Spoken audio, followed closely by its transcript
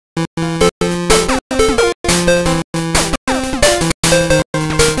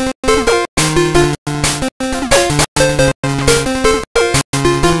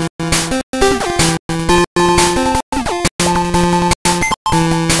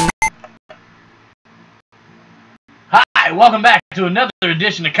Hi, welcome back to another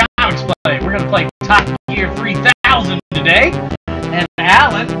edition of Comics Play. We're going to play Top Gear 3000 today, and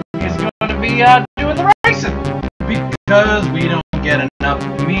Alan is going to be doing the racing. Because we don't get enough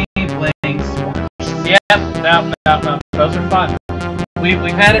of me playing sports. Yep, no, those are fun. We've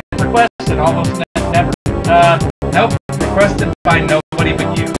had it requested almost never. Nope, requested by nobody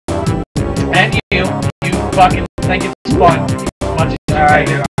but you. And you fucking think it's fun. Much as I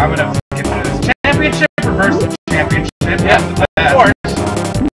do. I'm going to get through this. Championship versus championship. Yeah, of course.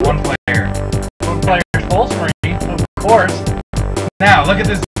 One player. One player's full screen, of course. Now, look at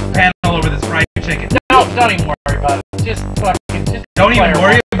this panel over this fried chicken. Don't even worry about it. Just don't even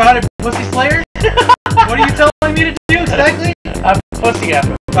worry about it, Pussy Slayer? What are you telling me to do exactly? I'm pussy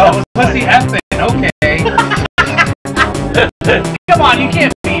effing. Oh, pussy effing. Okay. Come on, you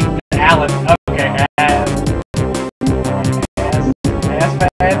can't beat Alan. Okay, ass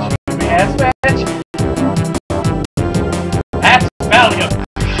badge. Give me ass badge. Ass Valium.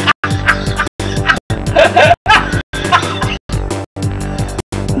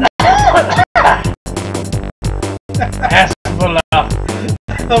 Aspala.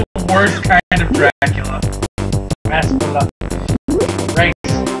 The worst kind of Dracula. Aspala. Race.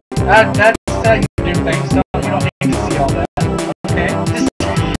 That's how you do things. You don't need to see all that. Okay. Just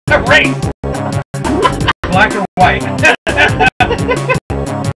a race. Black or white?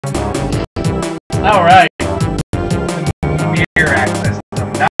 Alright. Mirac system.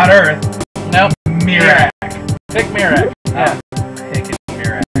 Not Earth. Nope. Mirac. Pick Mirac. Yeah. Picking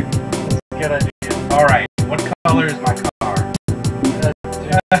Mirac. That's a good idea. Alright. What color is my car?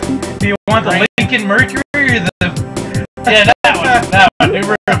 Do you want the Lincoln Mercury or the... Yeah, that one. New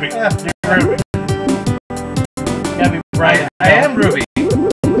Ruby. New Ruby. You gotta be bright. I am Ruby.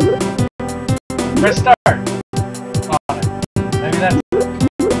 Press start on it. Maybe that's it.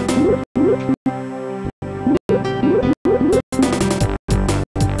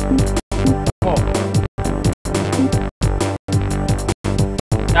 Cool.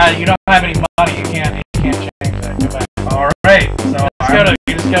 You don't have any money. You can't change that. Go back. Alright, so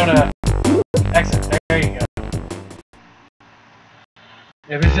You just go to exit. There you go.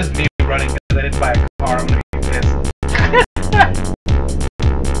 If it's just me running because I didn't buy a car, I'm gonna be pissed.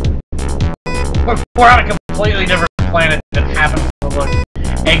 We're on a completely different planet that happens to look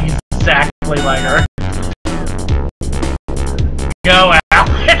exactly like Earth. Go, Al.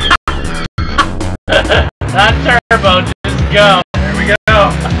 Not turbo, just go. There we go.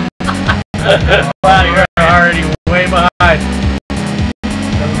 Wow, you're already way behind.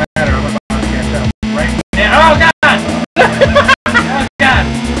 Doesn't matter, I'm about to catch up right now. Oh, God! Oh, God!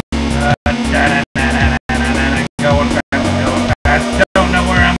 Going fast. Don't know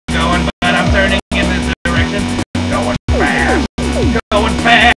where I'm going, but I'm turning in this direction. Going fast. Going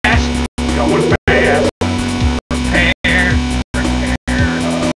fast. Going fast. Prepare.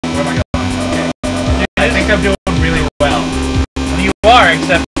 Where am I going? Okay. I think I'm doing really well. You are,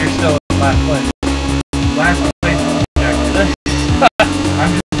 except you're still in last place. Last place is objective.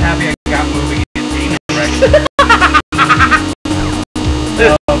 I'm just happy I got moving in game direction.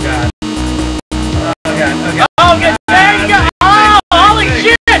 Oh God. Oh God. Okay. Oh, good. There you go. Oh, holy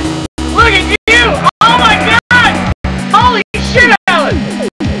shit! Look at you! Oh my God! Holy shit, Alan!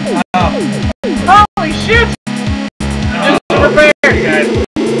 Oh. Holy shit! Just prepared, guys.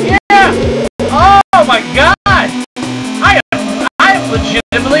 Yeah! Oh my God! I am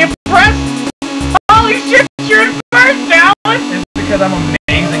legitimately impressed! Holy shit! You're in first, Alan! It's because I'm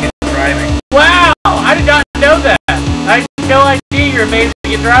amazing at driving. Wow! I did not know that. I had no idea you're amazing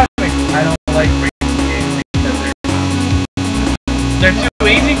at driving. I don't like racing games because They're too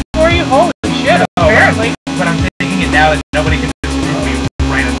easy for you? Holy shit, apparently. But I'm thinking it now that nobody can just screw me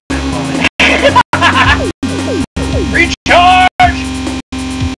right at this moment. Recharge!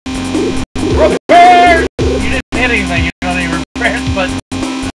 Repairs! You didn't hit anything, you don't need repairs, but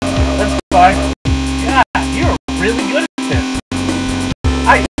that's fine. God, you're really good at this.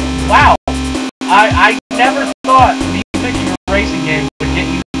 Wow. I never thought me picking a racing game would get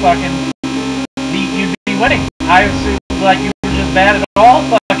you fucking, you'd be winning. I assumed like you were just bad at all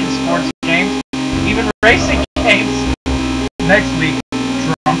fucking sports games, even racing games. Next week,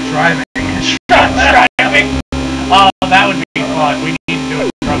 drunk driving. Drunk driving! Oh, that would be fun. We need to do a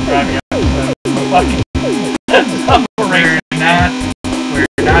drunk driving episode. Fucking We're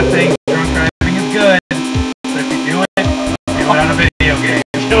not saying drunk driving is good, but if you do it on a video game.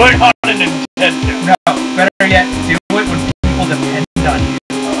 Do it on a Nintendo. No, better yet, do it when people depend on you.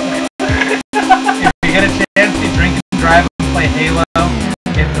 If you get a chance to drink and drive and play Halo,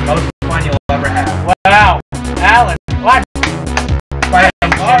 it's the most fun you'll ever have. Wow. Alan, what? By a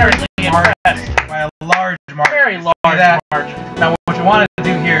Moderately impressed. large margin. Very very large margin. Now, what you want to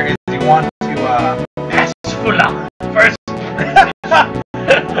do here is you want to pass Fula first.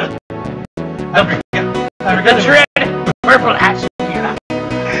 The dread purple ass.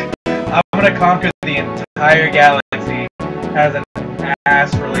 I'm gonna conquer the entire galaxy as an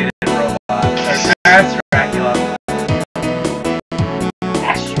ass-related robot. Or ass Dracula.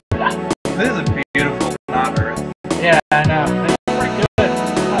 This is a beautiful not Earth. Yeah, I know. It's pretty good.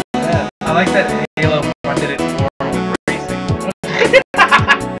 Not bad. I like that Halo funded it more with racing.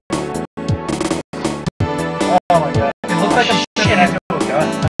 Oh my god. It looks like I'm sitting next to a gun.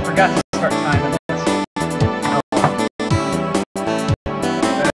 I forgot to start timing this.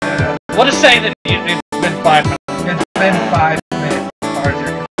 We'll just say that it's been 5 minutes. It's been 5 minutes as far as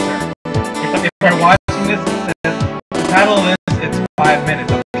you're concerned. If you're watching this, the title of this, it's 5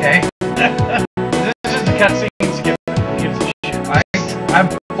 minutes, okay? This is just a cutscene skip. Gives a shit. I'm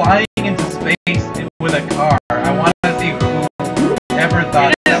flying into space with a car. I want to see who ever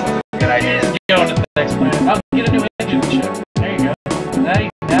thought that was a good idea. Just go to the next planet. I'll get a new engine and shit. There you go. Now you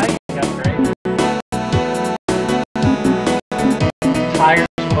got great. Tires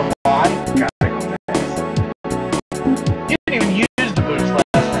with a Y. Gotta go fast. You didn't even use the boost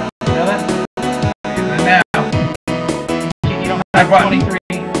last round. You know that? And now, You don't I have bought 23.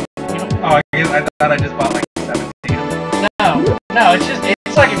 Oh, I thought I just bought like 17. No,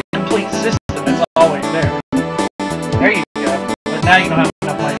 it's like a complete system. It's always there. There you go. But now you don't have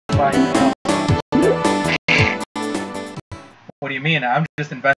enough money to buy anything else. What do you mean? I'm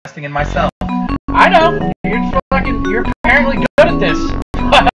just investing in myself. I know. You're apparently good at this.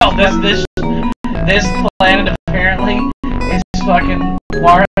 Well, this planet apparently is fucking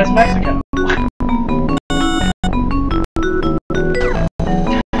Juarez, Mexico.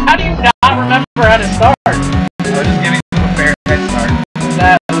 How do you not remember how to start? I was just giving them a fair head start.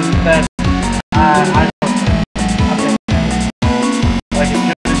 I don't think. Like as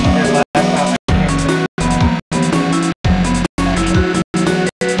good as you did last time.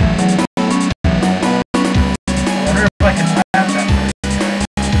 I wonder if I can laugh at this.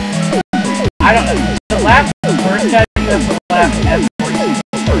 I don't know. The laugh first guy, you have to laugh at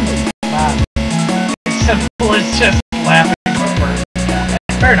first. It's simple as just laughing first.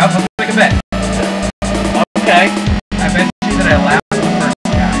 Fair enough, let's make a bet. Okay. I bet you that I laughed at the first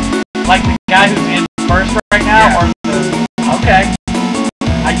guy. Like the guy who's in first right now, Yeah. or the... Okay.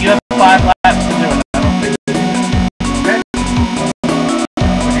 You have 5 laps to do it. I don't think we do that. Okay.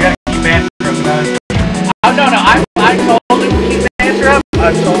 You gotta keep answering those. Oh, no, I totally would keep the answer up.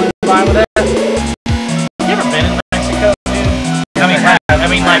 I'm totally fine with that. You ever been in Mexico, dude? I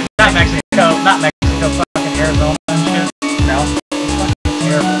mean, like, not Mexico, fucking Arizona and shit. No. It's fucking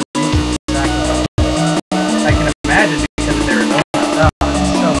terrible. I can imagine because it's Arizona. Oh,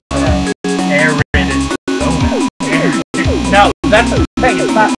 it's so bad. Arizona. No, that's the thing.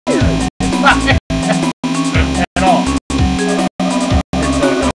 It's not arid. It's not arid at all.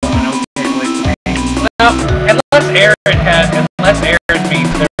 No, unless arid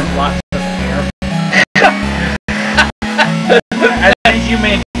means there's lots of air. I think you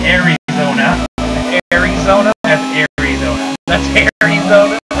mean Arizona. Arizona? That's Arizona. That's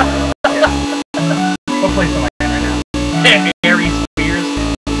Arizona. What place am I in right now? Aries Spears.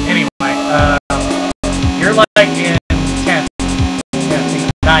 Anyway, you're like in 10th. Yeah,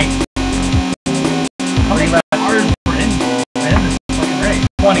 9th. How many cars were in this fucking race?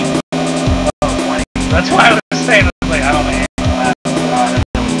 20. Oh, 20. That's why I was saying, I was like, I don't know.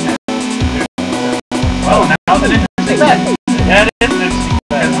 Oh, now it's an interesting bet. Yeah, it is an interesting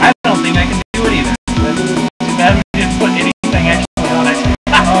bet. I don't think I can do it either. Too bad we didn't put anything actually on it.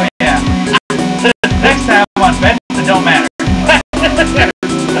 Oh, yeah. Next time on bets that don't matter.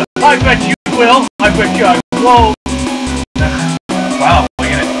 I bet you will. I bet you I won't. Wow, we're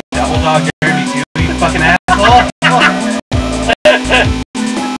gonna double dog Jeremy too, you fucking asshole.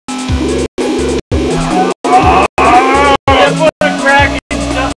 Put a crack in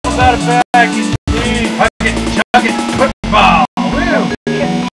something about a bag. Chug it, football. Woo.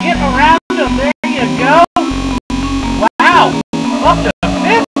 Get around them. There you go. Wow. Up to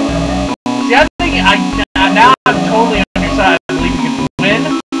 5th. See, I think now I'm totally on your side. I believe you can win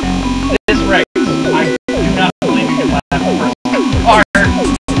this race. I do not believe you can win that first part.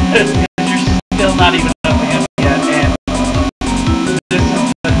 Because you're still not even up against it yet. And this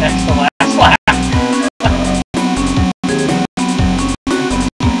is the next to last lap.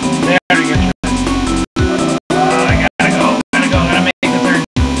 There we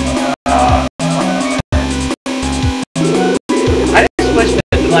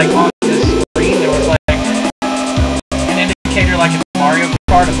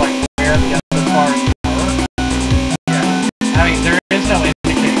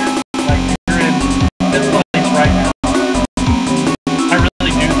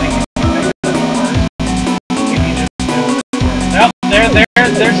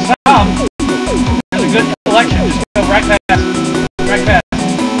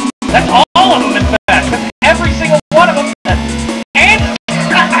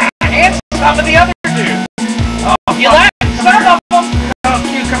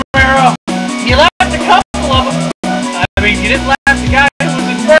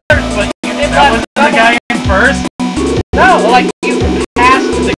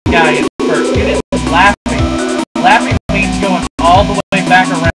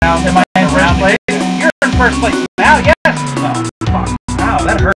first place now, yes! Oh, fuck. Ow,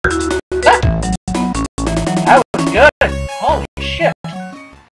 that hurt. That was good! Holy shit!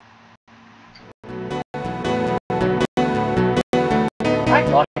 I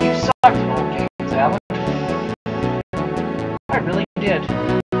thought you sucked at old games, Alan. I really did.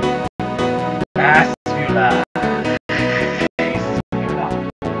 Asphula.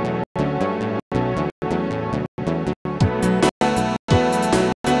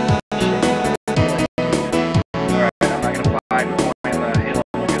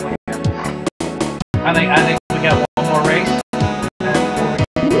 I think we got one more race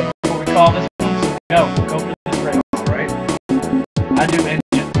before we call this one. So go for this race. All right. I do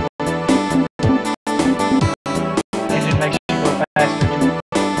engine. Engine makes you go faster too.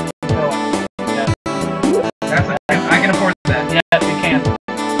 Go on. Yeah. That's a, I can afford that. Yeah, you can.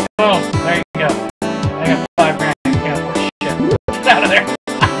 Boom. There you go. I got $5 grand. You can't afford shit. Get out of there.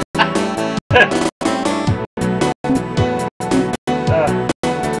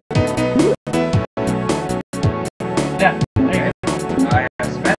 Yeah, there you go. I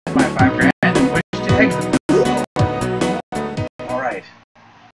have spent my $5 grand and wish to exit this store. Alright.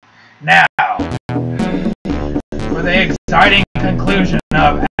 Now, for the exciting conclusion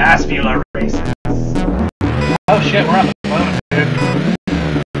of Asphula races. Oh shit, we're on the phone, dude.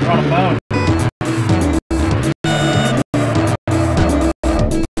 We're on the phone.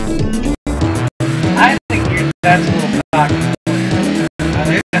 I think that's a little cocky. I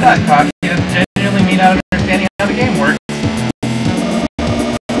think it's not cocky, it's genuinely me not understanding how the game works.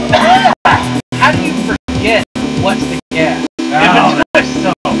 How do you forget what's the gas? Oh, that's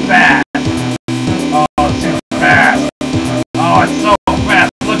so fast. Oh, it's too fast. Oh, it's so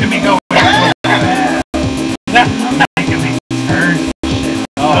fast. Look at me go. So fast. I'm making these turns. Shit.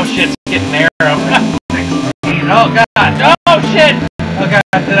 Oh shit, it's getting narrow. 16. Oh god. Oh shit! Oh god,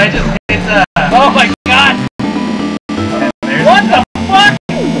 did I just hit Oh my god! What the fuck?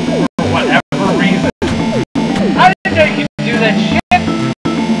 For whatever reason. I didn't know you could do that shit.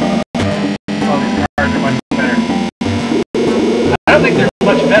 Oh, these cars are much better. I don't think they're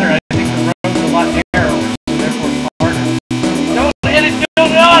much better. I think the road's a lot narrower, therefore it's harder. Don't hit it,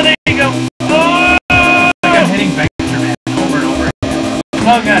 don't. Oh, there you go. Oh! Like I'm hitting Vector Man over and over again.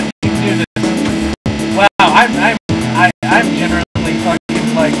 Oh god, you can do this. Wow, I'm generally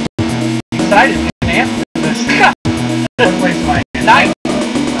fucking like excited and amped for this. What place am I in? Nice.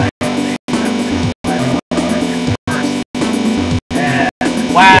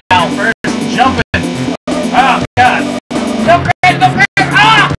 Wow, First jumping. Oh god. no crash, no crash.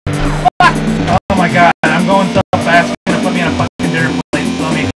 Ah! Fuck. Oh my god, I'm going so fast. It's gonna put me on a fucking dinner plate. So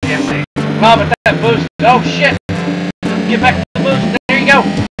let me can't see. Mom, but that boost. Oh shit. Get back to the boost. There you go.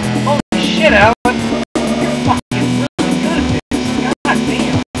 Holy shit, Alan. You're fucking really good at this. God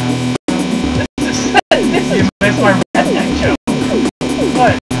damn. This You is missed my redneck joke.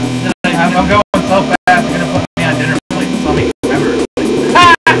 what? I'm going so fast. It's gonna put me on dinner plate. So let me remember.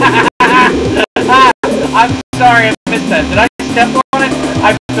 I'm sorry I missed that. Did I step on it?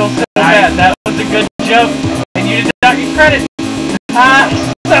 I feel so bad. That was a good joke, and you did not get credit. So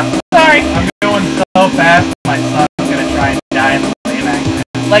sorry. I'm going so fast. My son's gonna try and die in the same accident.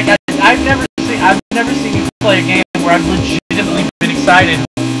 Like I've never seen you play a game where I've legitimately been excited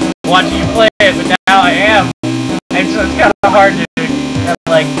watching you play it, but now I am, and so it's kind of hard to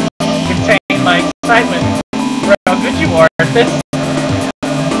like contain my excitement for how good you are at this.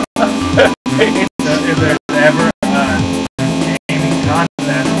 If there's ever a gaming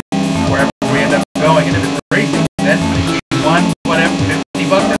contest wherever we end up going, and if it's a racing, then we won whatever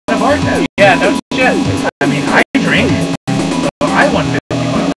 $50 at the bar tab. Yeah, no shit. I mean, I drink, so I won $50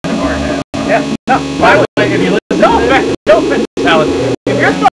 at the bar tab. Yeah, no. Why would if you listen? No offense, Alan. If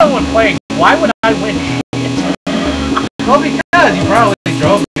you're the only one playing, why would I win? Well, because you probably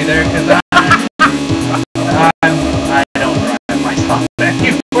drove me there, because I don't drive myself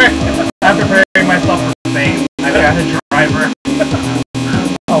anywhere. I'm preparing myself for fame. I've got a driver.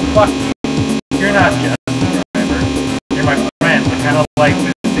 Oh fuck you. You're not just a driver. You're my friend, kind of like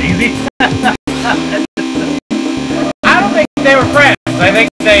Miss Daisy. I don't think they were friends. I think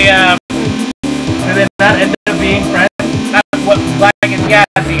they Did they not end up being friends? that's what like yeah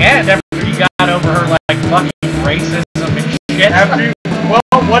at the end after you got over her like fucking racism and shit. After, well,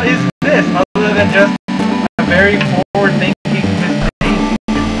 what is this other than just a very forward-thinking Miss Daisy?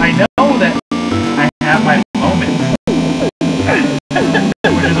 I know that I have my moments,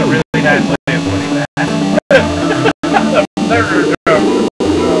 which is a really nice way of putting that.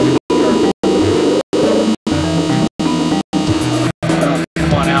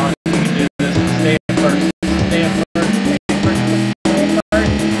 Come on, Alan, you can do this. Stay in first. Stay in first. Stay in first. Stay in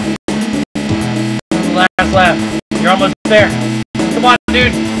first. last lap. You're almost there. Come on,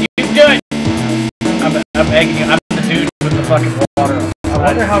 dude. You can do it. I'm begging you. I'm the dude with the fucking water. I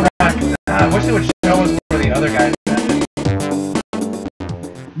wonder how I wish they would show us where the other guys ended.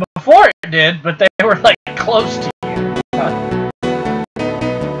 Before it did, but they were like close to you.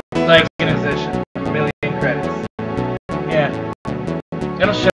 Like Position. A million credits. yeah.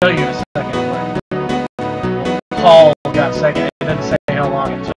 It'll show you in a second. Paul got second. It doesn't say how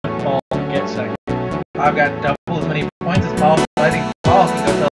long it took Paul to get second. I've got double as many points as Paul. I think Paul can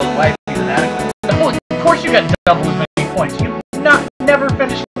go tell his wife he's inadequate. Oh, of course you got double as many points. You never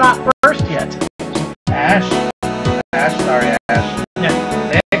finished not first yet. Ash, sorry, Ash.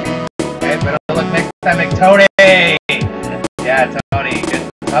 Yeah. Nick. Hey, better look next time, Tony. Yeah, Tony. Good.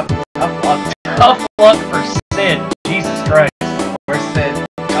 Tough luck. Tough luck for Sid. Jesus Christ. Where's Sid?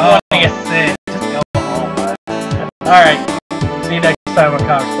 Oh, Yeah. Sid. Just go home, bud. Alright. See you next time on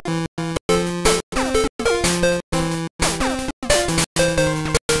Cox.